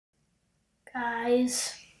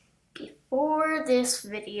Guys, before this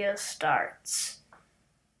video starts,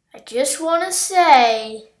 I just want to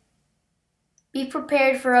say, be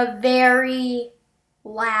prepared for a very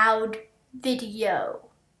loud video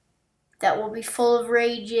that will be full of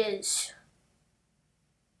rages.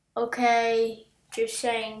 Okay, just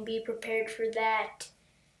saying, be prepared for that.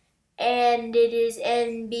 And it is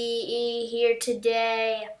NBE here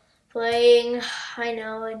today, playing, I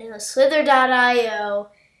know, Slither.io.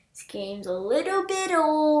 This game's a little bit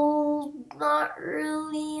old, not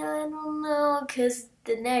really, I don't know, because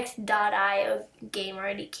the next .io game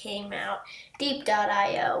already came out,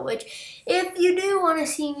 Deep.io, which, if you do want to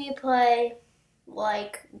see me play,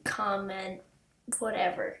 like, comment,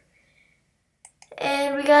 whatever.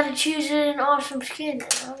 And we gotta choose an awesome skin.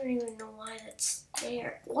 I don't even know why that's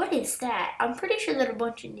there. What is that? I'm pretty sure that a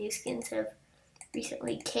bunch of new skins have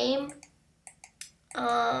recently came.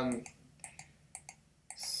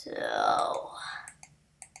 So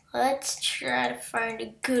let's try to find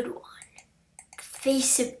a good one. The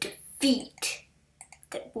face of defeat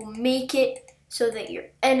that will make it so that your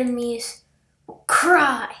enemies will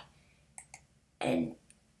cry and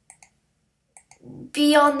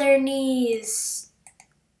be on their knees.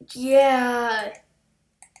 Yeah.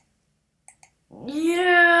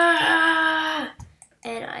 Yeah.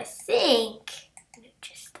 And I think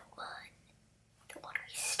just the one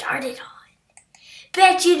we started on.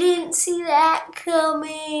 Bet you didn't see that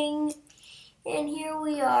coming. And here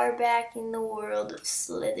we are back in the world of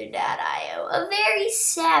Slither.io. A very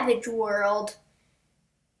savage world,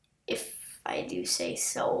 if I do say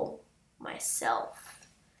so myself.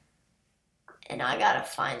 And I gotta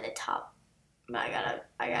find the top. I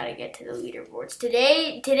gotta get to the leaderboards.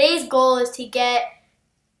 Today's goal is to get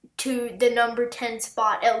to the number 10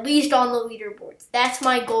 spot, at least on the leaderboards. That's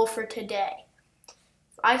my goal for today.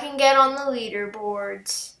 If I can get on the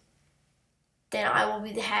leaderboards, then I will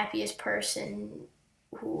be the happiest person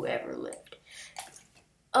who ever lived.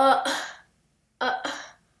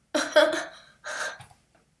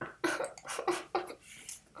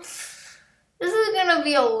 This is gonna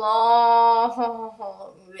be a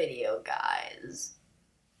long video, guys.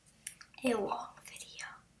 A long video.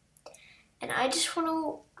 And I just want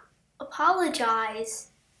to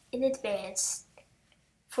apologize in advance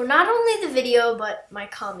for not only the video, but my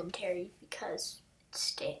commentary, because it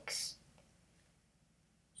stinks.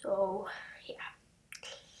 So, yeah.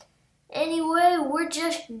 Anyway, we're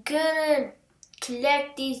just gonna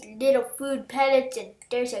collect these little food pellets, and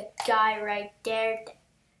there's a guy right there.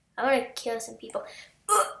 I want to kill some people.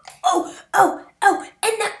 Oh,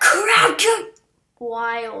 and the crowd just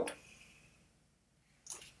wild.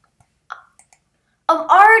 I'm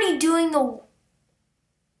already doing the...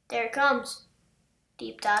 There it comes.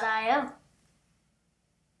 Deep.io.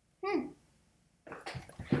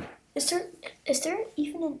 Is there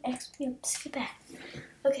even an XP? Skip that.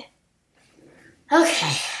 Okay.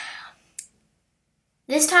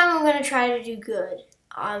 This time I'm gonna try to do good.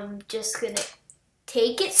 I'm just gonna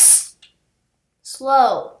take it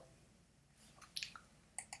slow.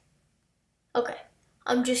 Okay.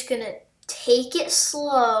 I'm just gonna take it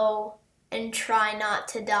slow and try not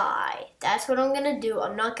to die. That's what I'm gonna do.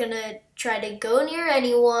 I'm not gonna try to go near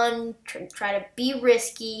anyone, try to be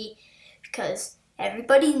risky, because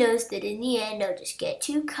everybody knows that in the end I'll just get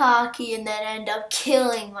too cocky and then end up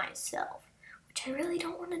killing myself, which I really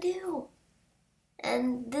don't want to do.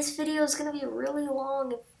 And this video is gonna be really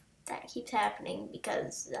long if that keeps happening,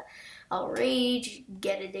 because I'll rage,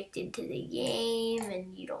 get addicted to the game,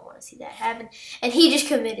 and you don't want to see that happen. And he just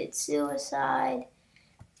committed suicide.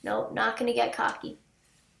 Nope, not gonna get cocky.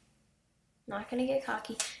 Not gonna get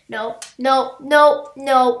cocky. Nope.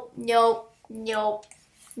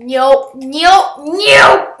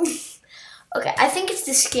 Okay, I think it's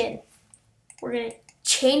the skin. We're gonna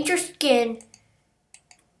change your skin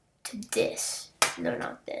to this. No,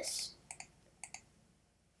 not this.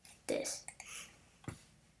 This.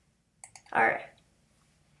 Alright.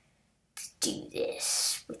 Let's do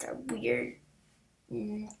this with our weird...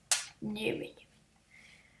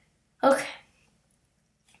 Okay.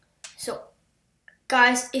 So,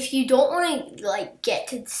 guys, if you don't want to, like, get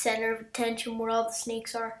to the center of attention where all the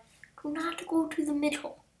snakes are, do not go to the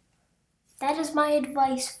middle. That is my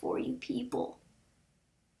advice for you people.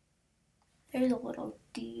 There's a little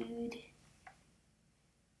dude.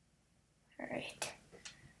 Alright.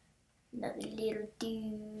 Another little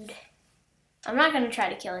dude. I'm not going to try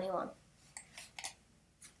to kill anyone.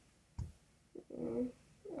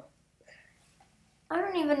 I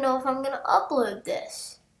don't even know if I'm going to upload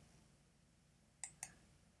this.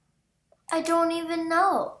 I don't even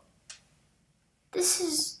know. This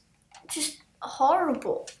is just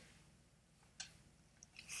horrible.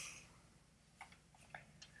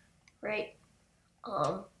 right?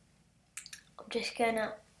 I'm just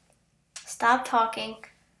gonna stop talking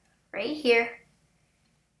right here,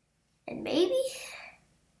 and maybe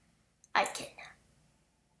I can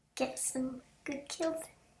get some good kills.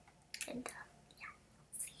 And yeah,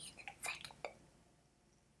 see you in a second.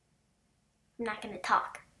 I'm not gonna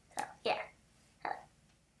talk, so yeah.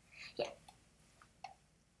 Yeah.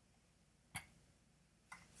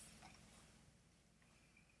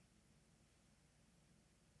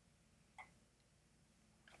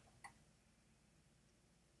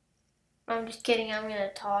 I'm just kidding, I'm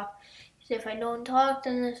gonna talk. Because if I don't talk,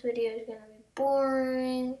 then this video is gonna be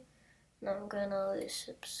boring. And I'm gonna lose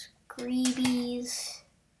subscribies.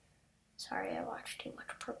 Sorry, I watched too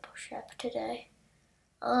much Purple Chef today.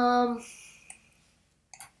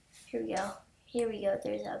 Here we go. Here we go.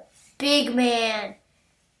 There's a big man.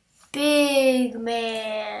 Big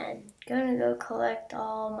man. Gonna go collect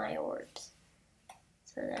all my orbs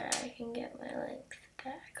so that I can get my length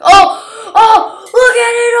back. Oh! Oh! Look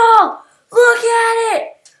at it all! Look at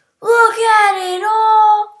it! Look at it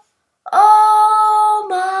all! Oh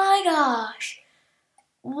my gosh.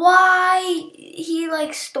 Why he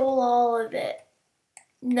like stole all of it?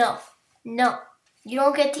 No. No. You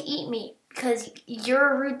don't get to eat me because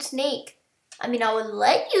you're a rude snake. I mean, I would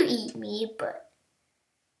let you eat me, but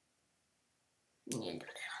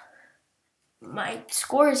my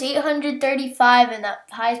score is 835 and the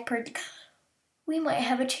highest per. We might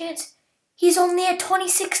have a chance. He's only at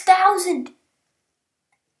 26,000.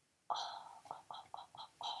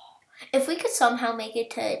 If we could somehow make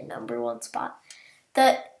it to #1 spot,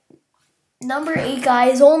 the #8 guy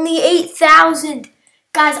is only 8,000.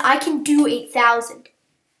 Guys, I can do 8,000.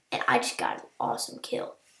 And I just got an awesome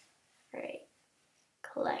kill. Right.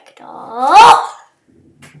 Collect all.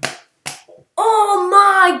 Oh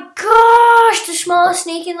my gosh! The smallest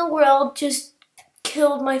snake in the world just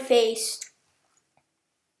killed my face.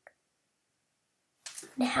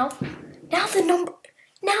 Now the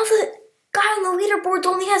guy on the leaderboard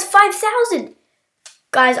only has 5,000.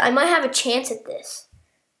 Guys, I might have a chance at this.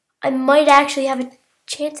 I might actually have a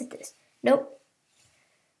chance at this. Nope.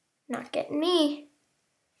 Not getting me.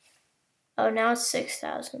 Oh, now it's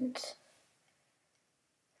 6,000.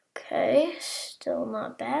 Okay, still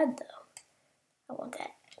not bad though. I want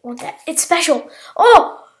that. I want that. It's special.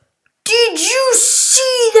 Oh! Did you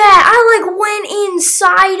see that? I like went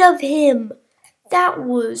inside of him. That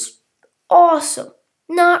was awesome.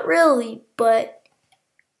 Not really, but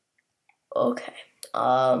okay.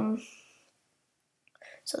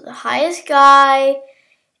 So the highest guy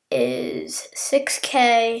is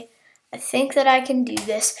 6K. I think that I can do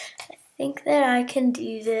this. I think that I can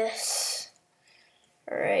do this.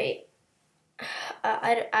 All right.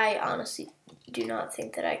 I honestly do not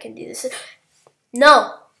think that I can do this.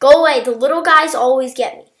 No, go away. The little guys always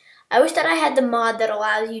get me. I wish that I had the mod that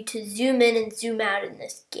allows you to zoom in and zoom out in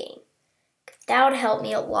this game. That would help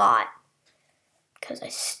me a lot. Because I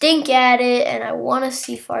stink at it and I want to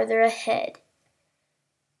see farther ahead.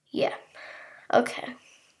 Yeah. Okay.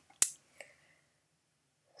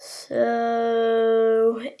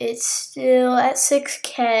 So it's still at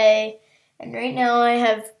 6K. And right now I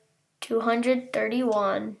have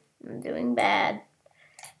 231. I'm doing bad.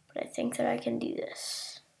 But I think that I can do this.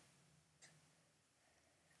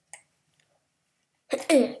 Got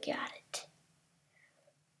it.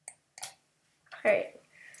 Alright.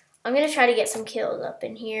 I'm going to try to get some kills up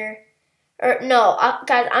in here. Or no,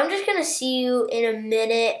 guys, I'm just going to see you in a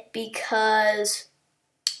minute because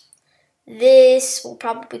this will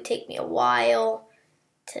probably take me a while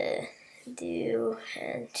to do.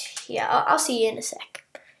 And yeah, I'll see you in a sec.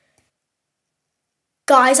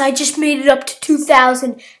 Guys, I just made it up to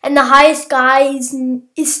 2,000 and the highest guy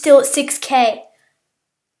is still at 6K.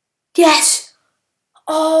 Yes!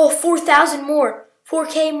 Oh, 4,000 more.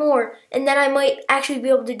 4K more. And then I might actually be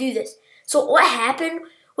able to do this. So what happened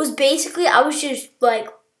was basically I was just like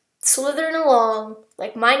slithering along,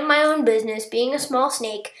 like minding my own business, being a small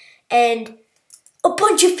snake, and a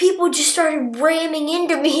bunch of people just started ramming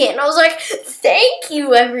into me, and I was like, thank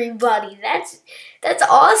you, everybody. That's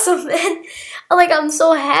awesome, man. Like, I'm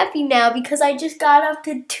so happy now because I just got up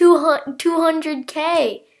to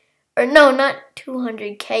 200K. Or no, not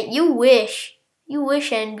 200K. You wish. You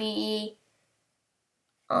wish, NBE.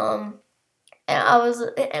 And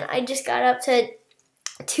I just got up to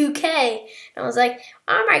 2K. And I was like,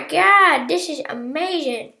 oh my god, this is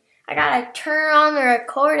amazing. I gotta turn on the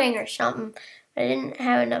recording or something. I didn't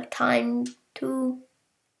have enough time to,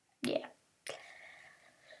 yeah.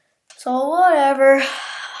 So whatever.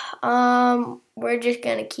 We're just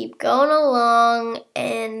gonna keep going along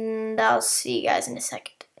and I'll see you guys in a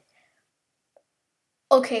second.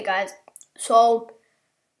 Okay, guys. So,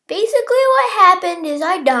 basically what happened is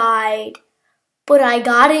I died, but I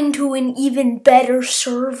got into an even better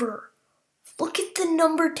server. Look at the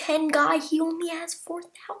number 10 guy. He only has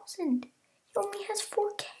 4,000. He only has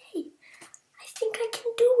 4K. I think I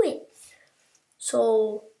can do it.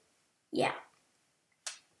 So, yeah.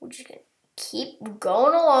 We're just going to keep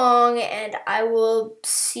going along, and I will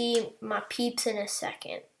see my peeps in a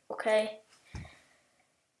second, okay?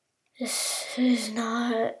 This is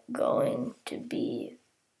not going to be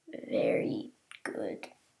very good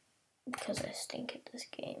because I stink at this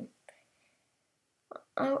game.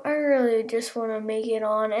 I really just want to make it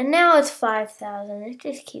on, and now it's 5,000. It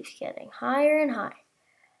just keeps getting higher and higher.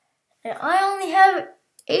 And I only have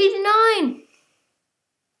 89.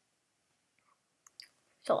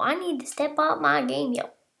 So I need to step up my game,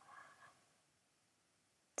 yo.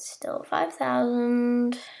 Still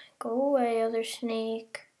 5,000. Go away, other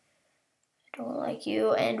snake. I don't like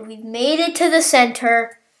you. And we've made it to the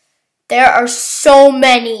center. There are so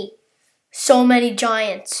many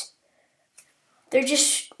giants. They're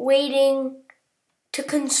just waiting to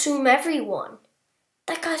consume everyone.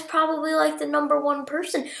 That guy's probably like the number 1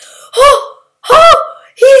 person. Oh,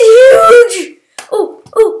 he's huge. Oh,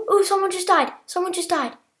 someone just died. Someone just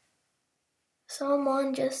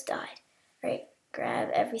died. Right, grab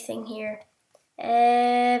everything here.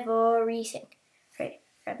 Everything. Right,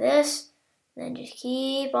 grab this. And then just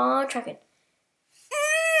keep on trucking.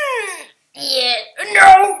 Yeah,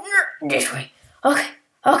 no, this way. Okay.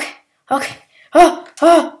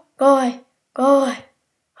 Oh, go away. All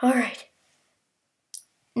right.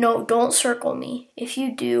 No, don't circle me. If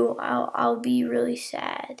you do, I'll be really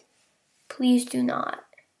sad. Please do not.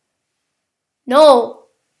 No,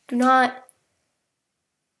 do not.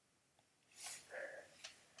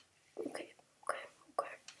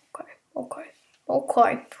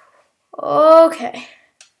 Okay.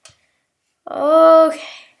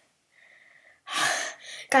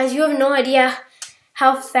 Guys, you have no idea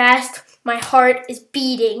how fast my heart is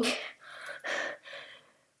beating.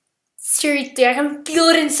 Seriously, I can feel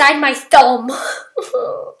it inside my thumb.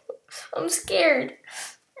 I'm scared.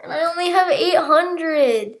 And I only have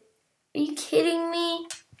 800. Are you kidding me?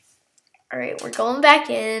 Alright, we're going back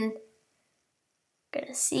in.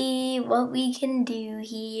 Gonna see what we can do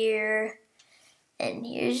here. And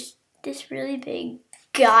here's this really big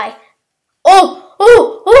guy. Oh!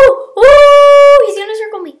 He's gonna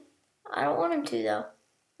circle me. I don't want him to, though.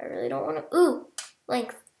 I really don't want to. Ooh,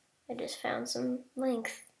 length. I just found some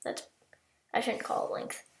length. I shouldn't call it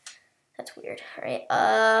length. That's weird. Alright,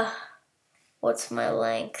 what's my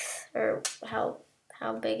length? Or how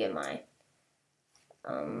big am I?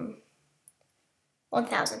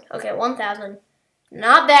 1,000. Okay, 1,000.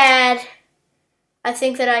 Not bad. I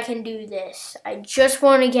think that I can do this. I just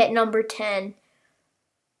want to get number 10.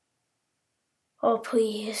 Oh,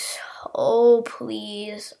 please.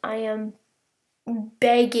 I am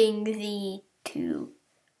begging thee to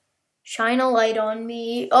shine a light on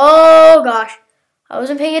me. Oh, gosh. I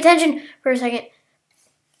wasn't paying attention for a second.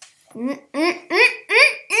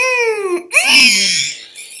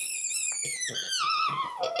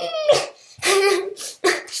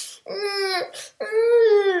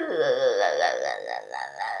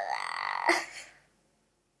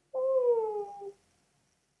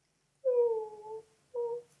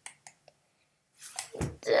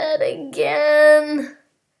 Dead again.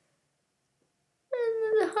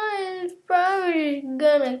 And I'm probably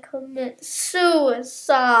gonna commit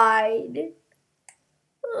suicide.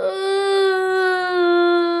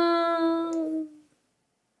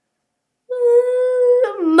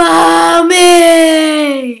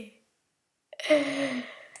 Mommy!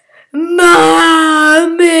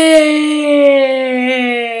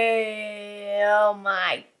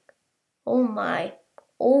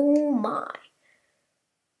 Oh my.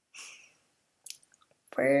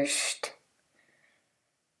 First,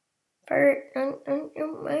 I don't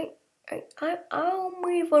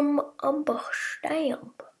even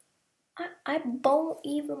understand. I don't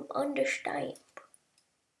even understand.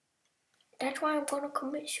 That's why I'm gonna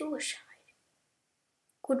commit suicide.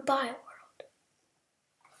 Goodbye, world.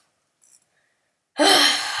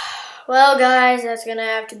 Well, guys, that's gonna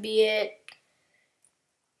have to be it.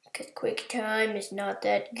 Because QuickTime is not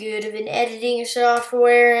that good of an editing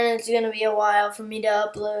software, and it's gonna be a while for me to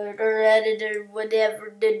upload or edit or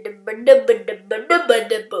whatever.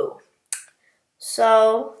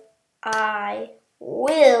 So, I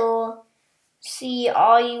will see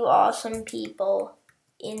all you awesome people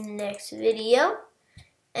in the next video.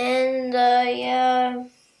 And, yeah,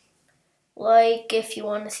 like, if you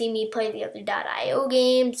want to see me play the other .io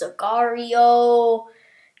games, Agario,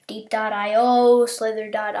 Deep.io,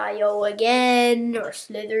 Slither.io again, or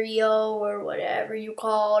Slither.io, or whatever you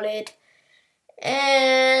called it.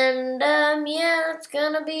 And, yeah, that's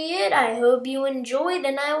gonna be it. I hope you enjoyed,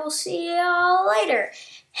 and I will see y'all later.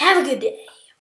 Have a good day.